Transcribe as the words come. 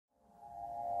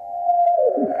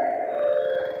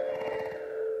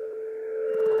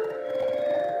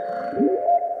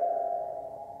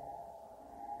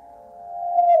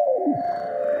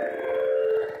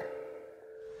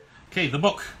Okay, the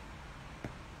book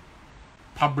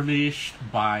published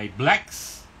by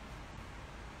BLAXK,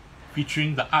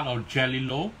 featuring The Art of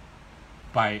Jelilo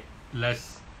by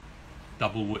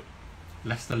Lesdoublewood,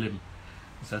 Lester Lim.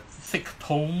 It's a thick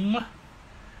tome,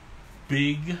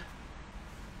 big,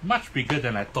 much bigger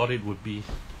than I thought it would be.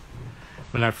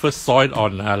 When I first saw it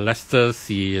on Lester's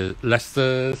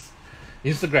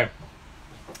Instagram.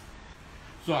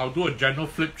 So I'll do a general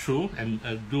flip through and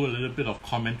do a little bit of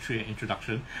commentary and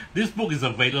introduction. This book is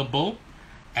available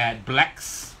at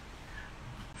BLAXK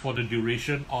for the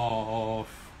duration of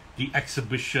the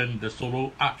exhibition, the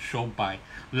solo art show by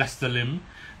Lester Lim,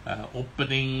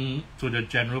 opening to the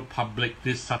general public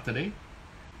this Saturday,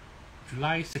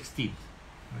 July 16th.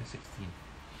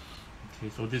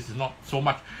 Okay, so this is not so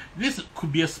much. This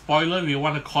could be a spoiler if you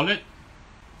want to call it.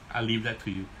 I'll leave that to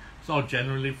you. So I'll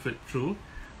generally flip through.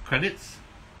 Credits,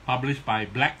 published by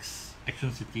BLAXK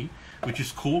Action City, which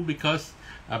is cool because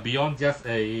beyond just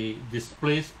a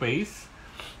display space,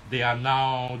 they are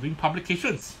now doing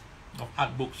publications of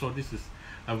art books. So this is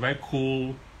a very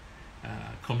cool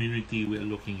community we're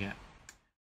looking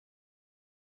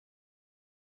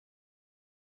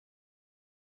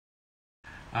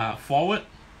at. Forward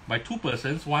by two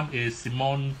persons. One is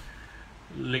Simone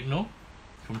Ligno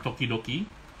from Tokidoki,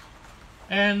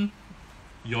 and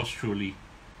yours truly.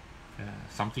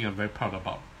 Something I'm very proud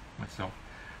about myself.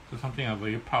 So something I'm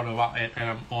very proud about, and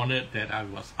I'm honored that I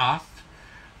was asked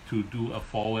to do a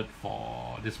forward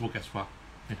for this book as well.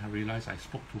 And I realized I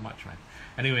spoke too much, man.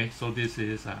 Anyway, so this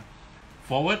is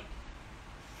forward.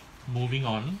 Moving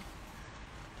on.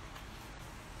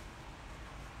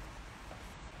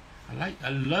 I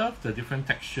love the different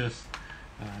textures.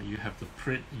 You have the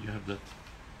print, you have the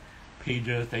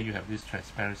pages, then you have this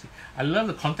transparency. I love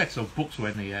the context of books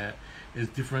when they is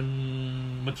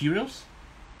different materials.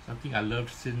 Something I loved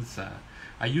since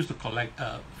I used to collect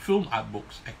film art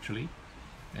books actually,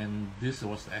 and this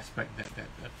was the aspect that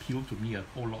appealed to me a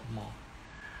whole lot more.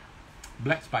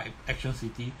 BLAXK by Action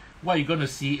City. What you're going to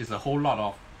see is a whole lot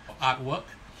of artwork,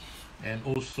 and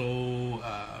also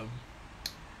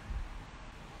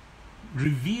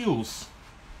reviews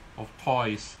of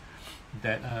toys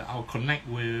that I'll connect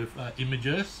with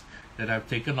images that I've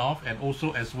taken off, and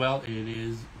also as well it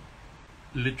is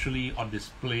literally on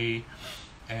display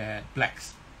at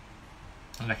BLAXK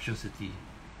Action City.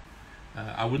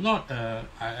 I would not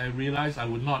I realized I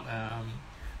would not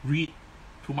read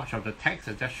too much of the text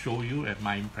and just show you and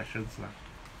my impressions lah.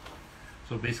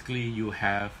 So basically you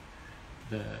have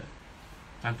the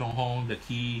Tan Tong Hong, the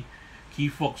key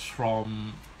folks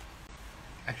from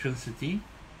Action City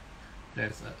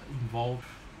that's involved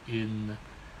in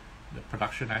the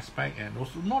production aspect, and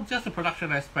also not just the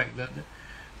production aspect,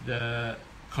 the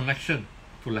connection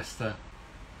to Lester.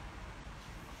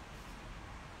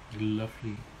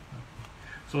 Lovely.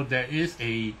 So there is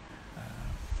a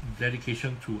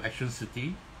dedication to Action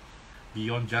City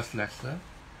beyond just Lester,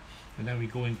 and then we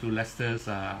go into Lester's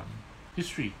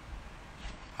history,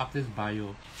 artist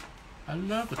bio. I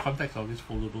love the context of these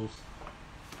foldables.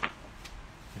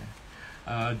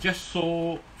 Just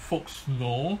so folks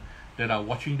know that are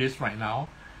watching this right now,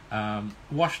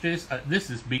 watch this. This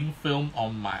is being filmed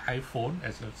on my iPhone,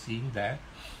 as you're seeing there,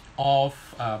 on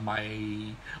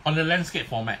the landscape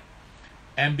format.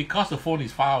 And because the phone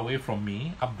is far away from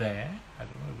me, up there, I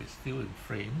don't know if it's still in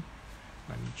frame.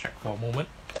 Let me check for a moment.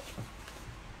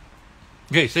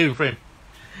 Okay, still in frame.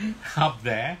 Up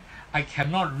there, I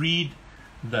cannot read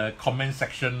the comment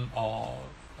section or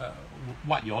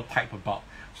what you all type about.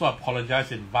 So I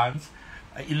apologize in advance.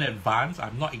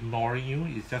 I'm not ignoring you.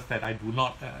 It's just that I do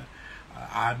not.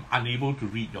 I'm unable to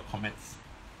read your comments.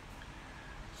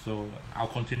 So I'll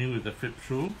continue with the flip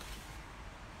through.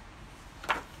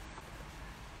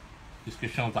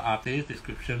 Description of the artist.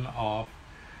 Description of.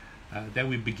 Then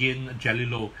we begin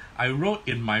Jelilo. I wrote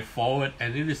in my forward,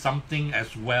 and it is something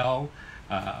as well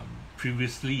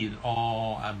previously in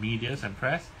all medias and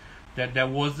press, that there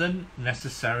wasn't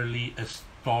necessarily a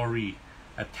story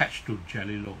attached to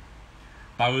Jelilo.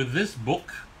 But with this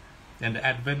book and the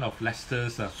advent of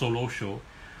Lester's solo show,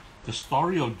 the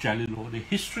story of Jelilo, the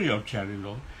history of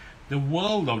Jelilo, the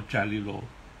world of Jelilo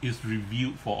is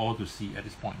revealed for all to see at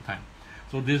this point in time.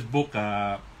 So this book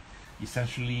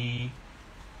essentially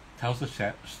tells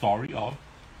the story of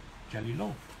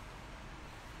Jelilo.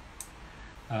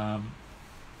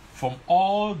 From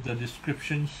all the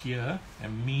description here,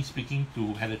 and me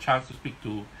had a chance to speak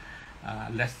to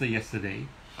Lester yesterday,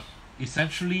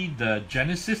 essentially the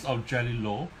genesis of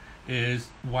Jelilo is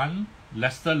one,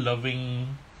 Lester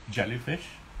loving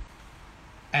jellyfish,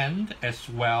 and as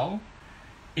well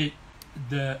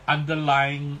the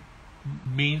underlying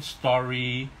main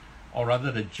story or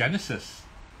rather the genesis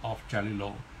of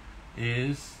Jelilo,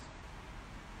 is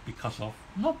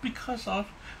not because of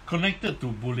connected to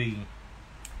bullying.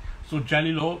 So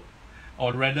Jelilo,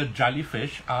 or rather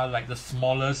jellyfish, are like the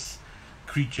smallest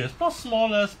creatures, not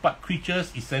smallest, but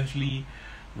creatures essentially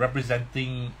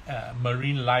representing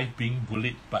marine life being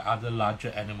bullied by other larger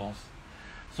animals.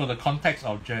 So the context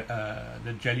of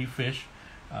the jellyfish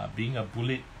being a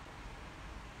bullied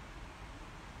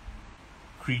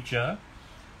creature,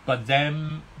 but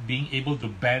them being able to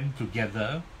band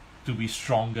together to be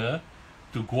stronger,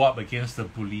 to go up against the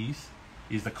bullies,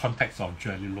 is the context of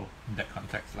Jelilo in that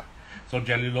context lah. So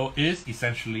Jelilo is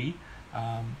essentially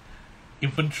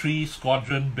infantry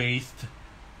squadron based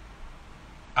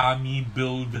army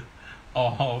build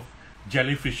of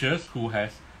jellyfishes who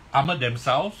has armored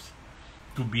themselves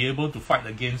to be able to fight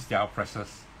against their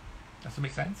oppressors. Does it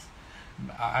make sense?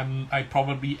 I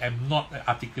probably am not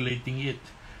articulating it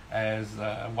as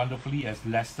wonderfully as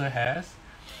Lester has,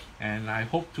 and I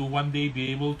hope to one day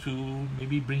be able to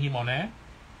maybe bring him on air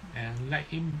and let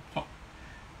him talk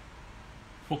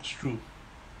folks through.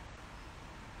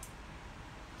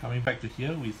 Coming back to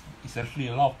here with essentially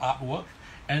a lot of artwork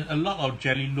and a lot of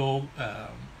Jelilo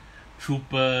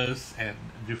troopers and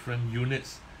different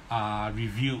units are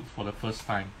revealed for the first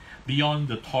time. Beyond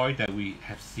the toy that we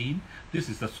have seen, this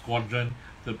is the squadron.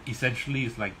 Essentially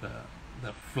is like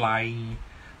the flying.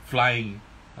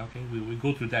 Okay, we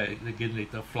go through that again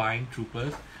later. Flying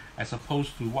troopers, as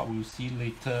opposed to what we'll see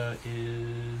later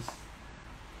is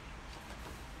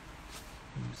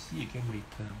we'll see again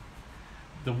later.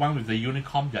 The one with the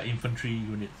unicorn, they're infantry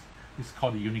units. This is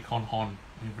called the unicorn horn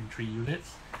infantry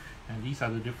units, and these are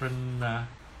the different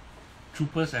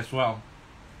troopers as well.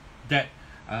 That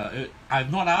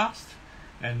I've not asked,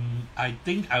 and I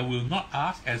think I will not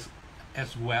ask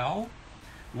as well,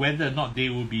 whether or not they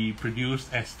will be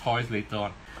produced as toys later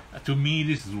on. To me,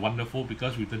 this is wonderful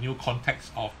because with the new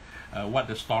context of what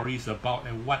the story is about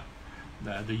and what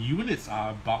the units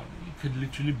are about, you could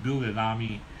literally build an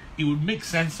army. It would make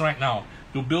sense right now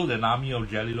to build an army of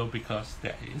Jelilo because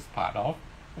that is part of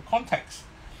the context.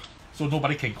 So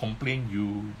nobody can complain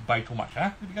you buy too much,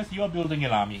 because you are building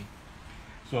an army.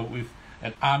 So with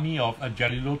an army of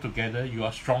Jelilo together, you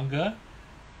are stronger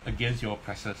against your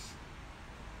oppressors.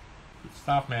 Good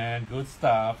stuff, man. Good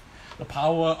stuff. The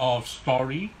power of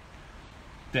story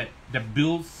that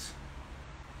builds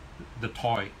the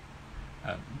toy.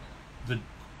 The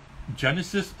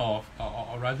genesis of,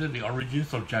 or rather the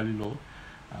origins of Jelilo.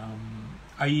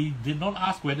 I did not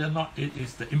ask whether or not it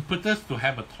is the impetus to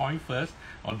have a toy first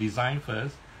or design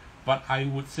first, but I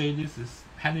would say this is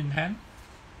hand in hand.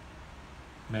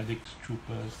 Medics,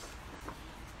 troopers.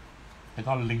 I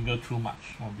don't linger too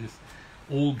much on this.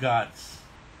 Old guards,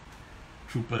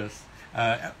 troopers.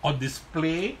 On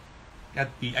display at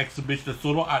the exhibition, the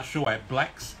solo art show at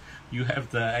BLAXK, you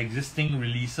have the existing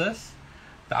releases,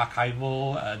 the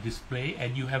archival display,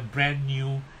 and you have brand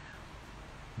new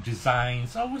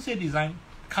designs. I would say design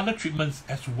color treatments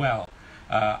as well.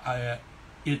 I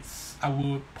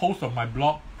will post on my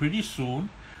blog pretty soon,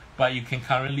 but you can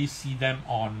currently see them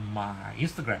on my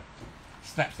Instagram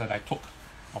snaps that I took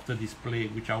of the display,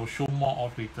 which I will show more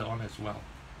of later on as well.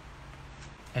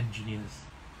 Engineers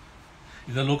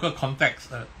in the local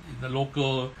context, in the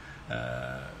local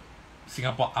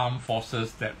Singapore Armed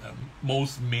Forces, that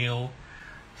most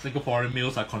Singaporean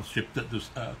males are conscripted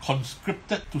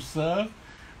to serve.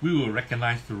 We will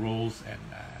recognize the roles and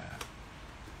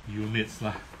units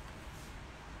lah.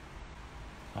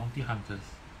 Bounty hunters.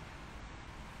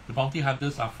 The bounty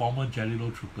hunters are former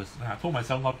Jelilo troopers. I told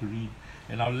myself not to read,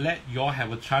 and I'll let you all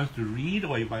have a chance to read,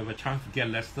 or if I have a chance to get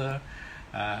Lester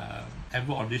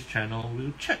ever on this channel,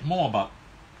 we'll chat more about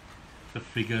the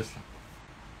figures.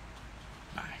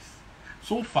 Nice.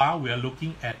 So far, we are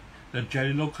looking at the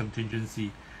Jelilo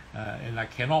contingency, and I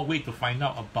cannot wait to find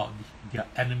out about their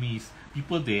enemies,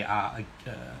 people they are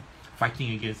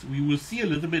fighting against. We will see a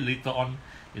little bit later on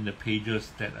in the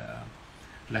pages that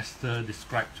Lester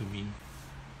described to me.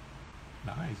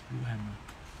 Nice, blue hammer.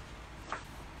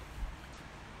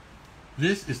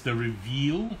 This is the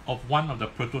reveal of one of the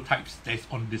prototypes that's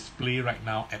on display right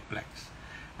now at BLAXK.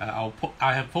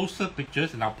 I have posted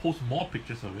pictures, and I'll post more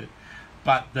pictures of it.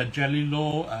 But the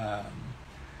Jelilo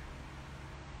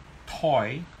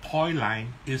toy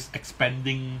line is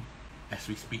expanding as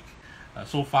we speak.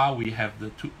 So far, we have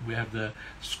the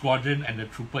squadron and the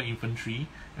trooper infantry,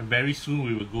 and very soon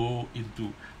we will go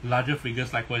into larger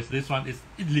figures. Likewise, this one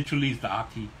it literally is the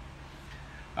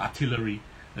artillery.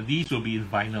 And these will be in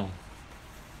vinyl.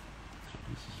 So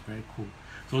this is very cool.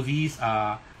 So these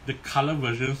are the color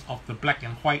versions of the black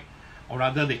and white or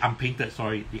rather the unpainted,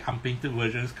 sorry, the unpainted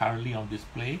versions currently on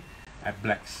display at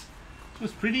BLAXK. So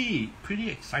it's pretty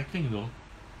exciting though.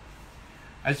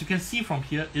 As you can see from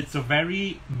here, it's a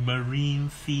very marine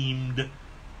themed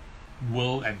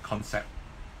world and concept.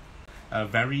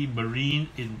 Very marine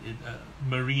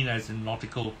marine as in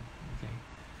nautical. Okay.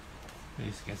 As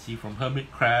you can see, from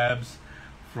hermit crabs,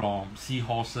 from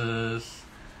seahorses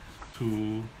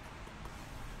to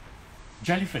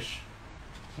jellyfish.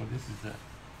 So this is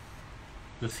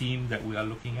the theme that we are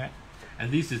looking at,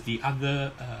 and this is the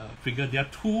other figure. There are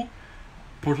two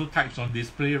prototypes on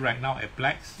display right now at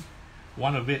BLAXK.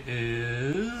 One of it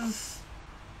is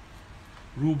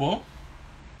Rubo,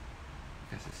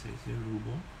 as it says here,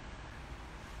 Rubo,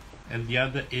 and the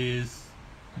other is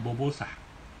Bobosa.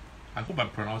 I hope I'm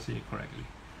pronouncing it correctly.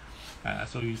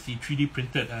 So you see 3D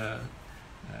printed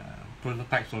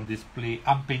prototypes on display,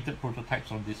 unpainted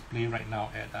prototypes on display right now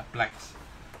at BLAXK.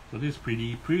 So this is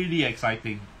pretty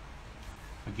exciting.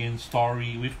 Again,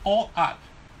 story with all art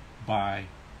by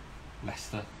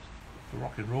Lester. So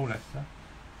rock and roll, Lester.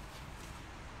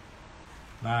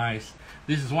 Nice.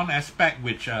 This is one aspect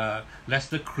which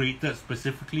Lester created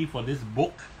specifically for this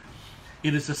book.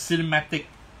 It is a cinematic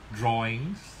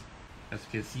drawings, as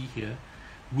you can see here,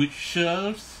 which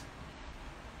serves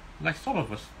like sort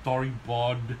of a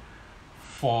storyboard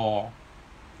for,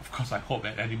 of course I hope,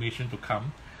 an animation to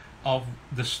come, of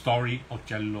the story of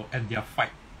Jelilo and their fight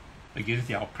against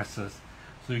their oppressors.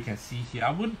 So you can see here,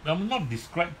 I will not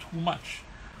describe too much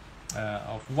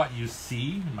of what you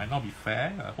see. It might not be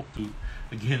fair. I hope to,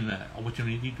 again,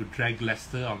 opportunity to drag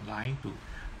Lester online to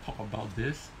talk about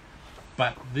this.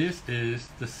 But this is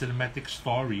the cinematic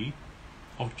story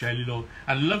of Jelilo.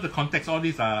 I love the context. All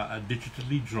these are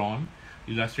digitally drawn,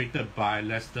 illustrated by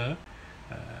Lester,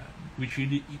 which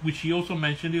he also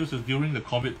mentioned. It was during the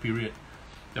COVID period,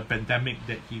 the pandemic,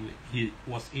 that he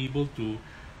was able to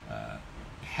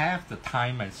have the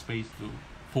time and space to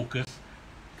focus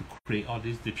to create all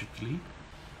this digitally.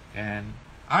 And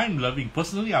I'm loving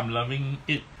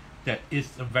it that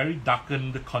it's a very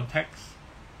darkened context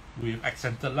with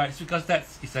accented lights, because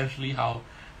that's essentially how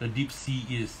the deep sea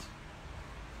is.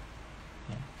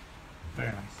 Yeah.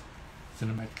 Very nice.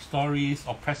 Cinematic stories,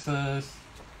 oppressors.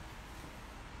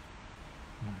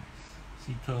 Nice.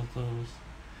 Sea turtles.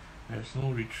 There's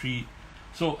no retreat.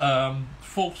 So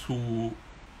folks who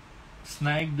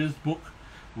snag this book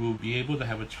will be able to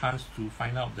have a chance to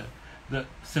find out the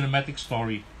cinematic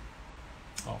story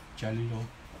of Jelilo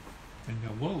and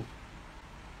their world.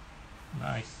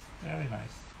 Nice. Very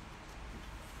nice.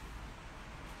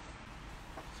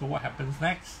 So what happens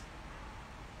next?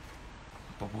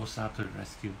 Barbosa to the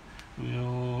rescue.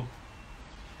 We'll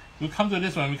come to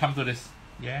this when we come to this.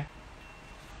 Yeah.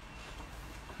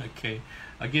 Okay.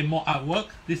 Again, more artwork.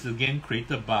 This is again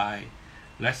created by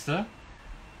Lester.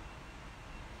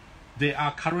 There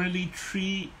are currently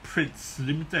 3 prints,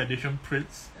 limited edition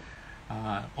prints,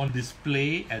 on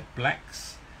display at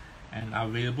BLAXK and are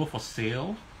available for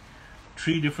sale.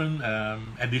 3 different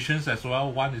editions as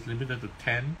well. One is limited to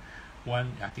 10.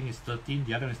 One, I think, is 13.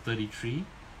 The other is 33.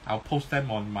 I'll post them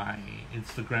on my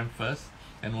Instagram first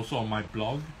and also on my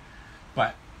blog.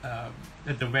 But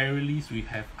at the very least, we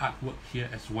have artwork here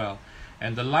as well.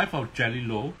 And the life of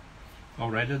Jelilo, or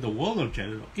rather the world of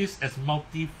Jelilo, is as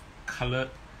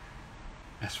multicolored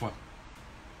as well.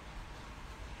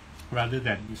 Rather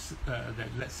than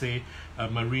let's say a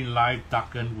marine life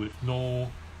darkened with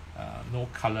no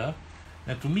color.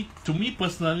 And to me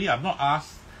personally, I've not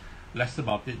asked Lester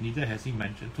about it, neither has he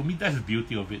mentioned. To me, that's the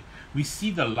beauty of it. We see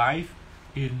the life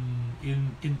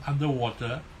in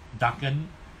underwater darkened,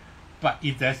 but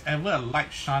if there's ever a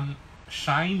light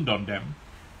shined on them,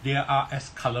 they are as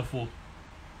colorful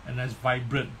and as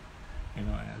vibrant, you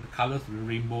know, and the colors of the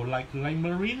rainbow, like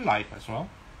marine life as well.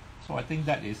 So I think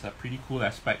that is a pretty cool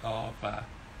aspect of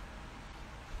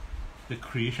the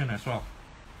creation as well.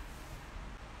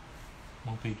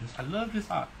 More pages. I love this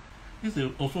art. This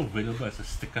is also available as a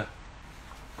sticker.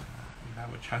 If I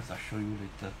have a chance, I'll show you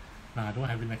later. No, I don't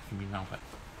have it next to me now, but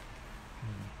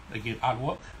again,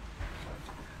 artwork.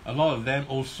 A lot of them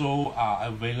also are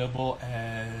available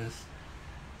as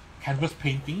canvas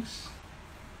paintings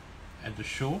at the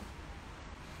show.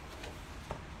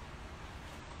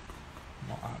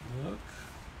 More artwork.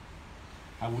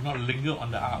 I will not linger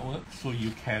on the artwork, so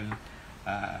you can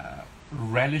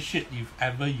relish it if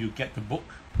ever you get the book.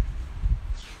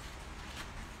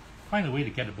 Find a way to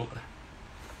get the book.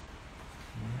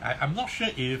 I'm not sure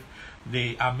if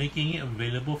they are making it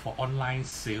available for online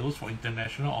sales for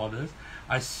international orders.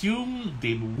 I assume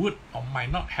they would or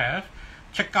might not have.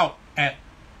 Check out at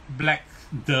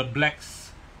the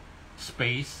BLAXK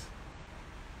space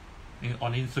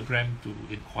on Instagram to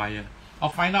inquire. I'll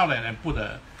find out and put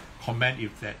a comment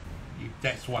if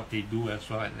that's what they do as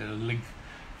well, and a link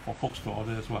for folks to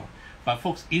order as well. But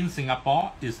folks in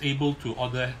Singapore is able to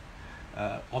order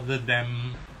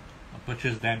them,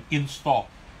 purchase them in store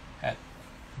at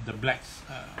the BLAXK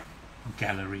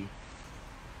gallery.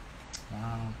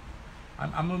 Wow,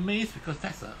 I'm amazed because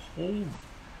that's a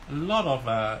lot of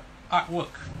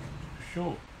artwork to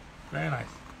show. Very nice,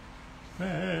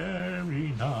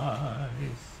 very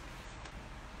nice.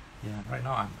 Yeah, right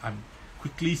now I'm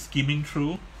quickly skimming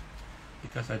through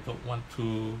because I don't want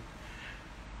to.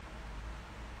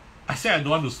 I say I don't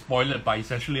want to spoil it, but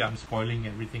essentially I'm spoiling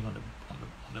everything on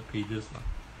the pages now.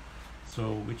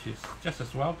 So, which is just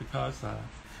as well because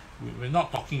we're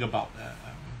not talking about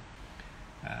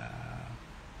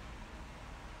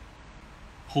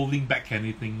holding back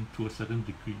anything to a certain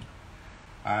degree.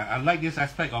 I like this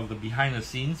aspect of the behind the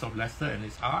scenes of Lester and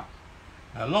his art.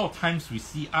 A lot of times we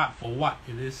see art for what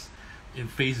it is in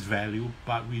face value,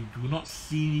 but we do not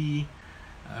see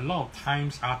a lot of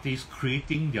times artists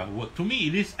creating their work. To me,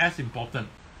 it is as important.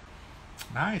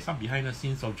 Nice, some behind the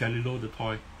scenes of Jelilo the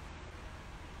toy.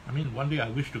 I mean, one day I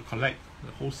wish to collect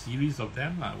the whole series of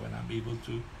them when I'm able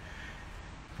to.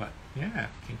 But yeah,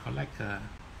 I can collect,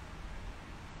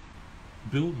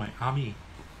 build my army.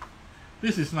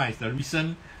 This is nice. The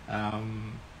recent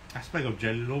aspect of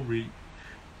Jelilo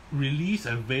release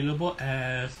available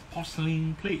as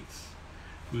porcelain plates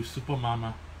with Super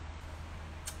Mama.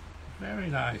 Very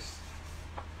nice.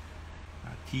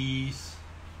 Tees,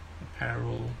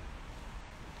 apparel.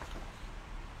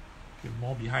 Okay,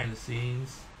 more behind the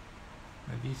scenes.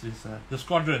 And this is the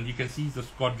squadron. You can see the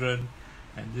squadron,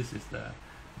 and this is the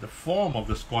form of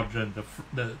the squadron.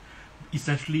 The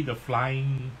essentially the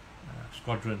flying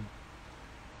squadron.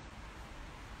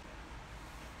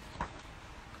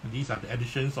 And these are the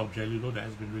editions of Jelilo that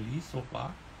has been released so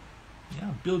far.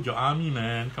 Yeah, build your army,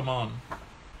 man. Come on.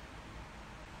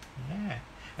 Yeah,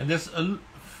 and there's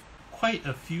quite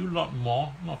a few lot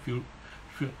more,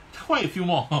 quite a few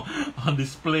more on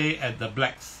display at the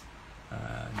BLAXK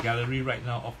gallery right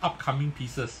now of upcoming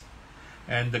pieces,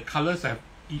 and the colors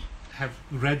have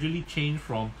gradually changed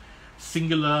from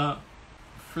singular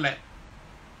flat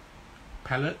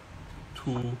palette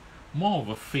to more of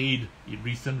a fade in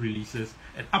recent releases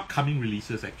and upcoming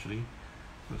releases actually.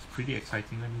 So it's pretty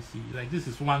exciting. Let me see. Like this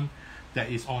is one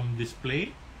that is on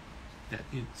display that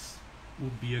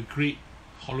would be a great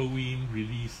Halloween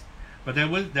release, but there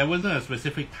wasn't a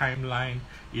specific timeline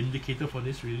indicator for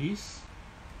this release,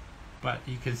 but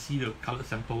you can see the color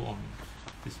sample on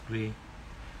display.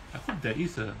 I hope there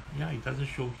is it doesn't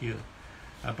show here,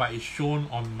 but it's shown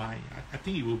on my, I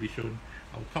think it will be shown.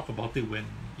 I'll talk about it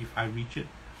if I reach it.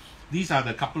 These are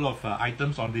the couple of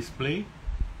items on display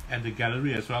and the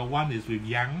gallery as well. One is with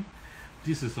Yang.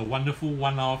 This is a wonderful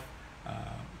one-off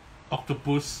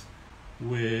octopus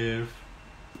with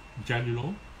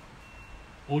Jelilo.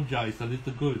 Oja is a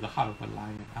little girl with the heart of a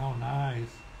lion. How nice.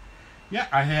 Yeah,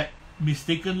 I had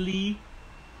mistakenly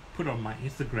put on my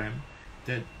Instagram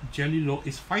that Jelilo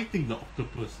is fighting the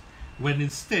octopus, when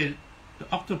instead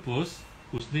the octopus,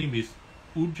 whose name is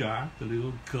Uja, the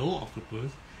little girl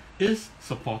octopus, is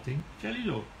supporting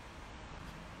Jelilo.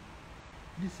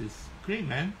 This is great,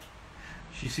 man.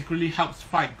 She secretly helps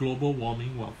fight global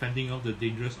warming while fending off the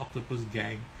dangerous octopus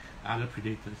gang and other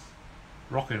predators.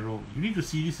 Rock and roll. You need to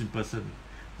see this in person.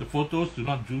 The photos do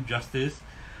not do justice.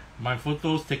 My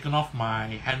photos taken off my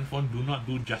handphone do not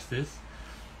do justice.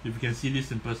 If you can see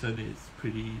this in person, it's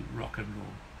pretty rock and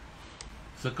roll.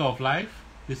 Circle of Life.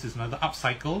 This is another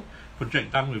upcycle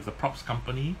project done with the props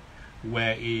company,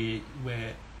 where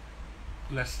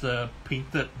Lester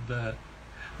painted the,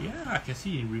 yeah, I can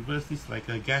see in reverse this like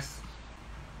a gas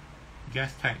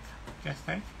tank.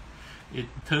 It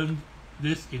turned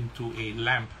this into a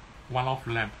lamp, one-off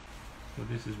lamp. So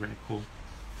this is very cool.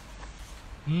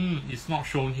 It's not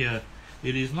shown here.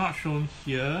 It is not shown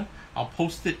here. I'll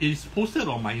post it. It is posted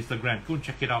on my Instagram. Go and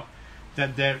check it out.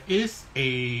 That there is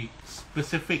a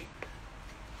specific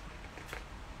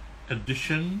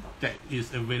edition that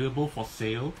is available for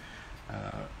sale.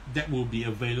 That will be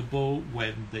available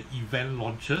when the event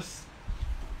launches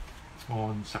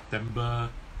on September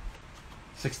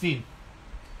 16th,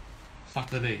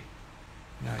 Saturday.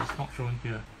 Yeah, it's not shown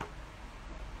here.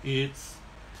 It's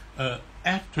a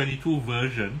F22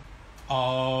 version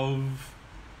of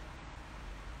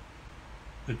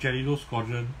the Jelilo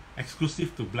Squadron,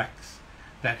 exclusive to BLAXK,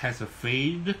 that has a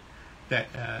fade that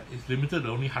is limited to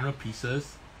only 100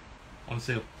 pieces on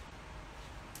sale.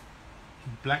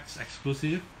 BLAXK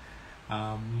exclusive.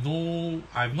 No,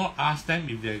 I've not asked them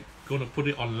if they're going to put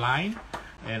it online,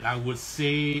 and I would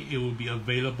say it will be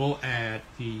available at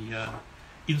the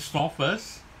in-store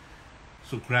first.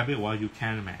 So grab it while you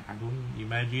can, man. I don't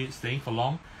imagine it staying for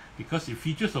long because it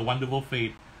features a wonderful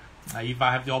fade. If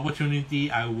I have the opportunity,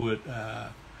 I would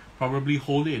probably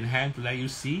hold it in hand to let you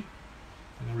see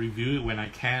and review it when I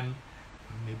can.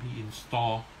 Maybe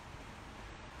install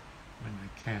when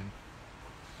I can.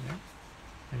 Yeah.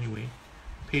 Anyway,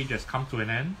 page has come to an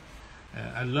end.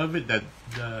 I love it that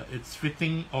it's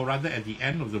fitting, or rather at the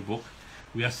end of the book,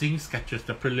 we are seeing sketches,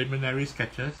 the preliminary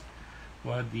sketches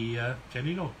for the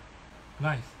Jelilo.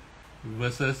 Nice.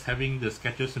 Versus having the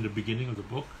sketches in the beginning of the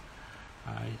book.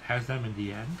 It has them in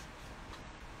the end.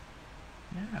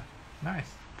 Yeah,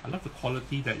 nice. I love the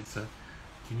quality that it's a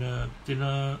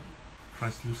thinner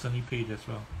translucent page as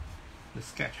well. The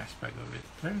sketch aspect of it.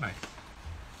 Very nice.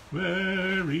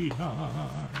 Very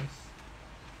nice.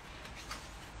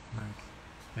 Nice.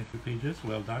 Thank you, pages.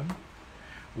 Well done.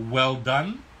 Well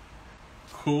done.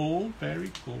 Cool.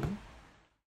 Very cool.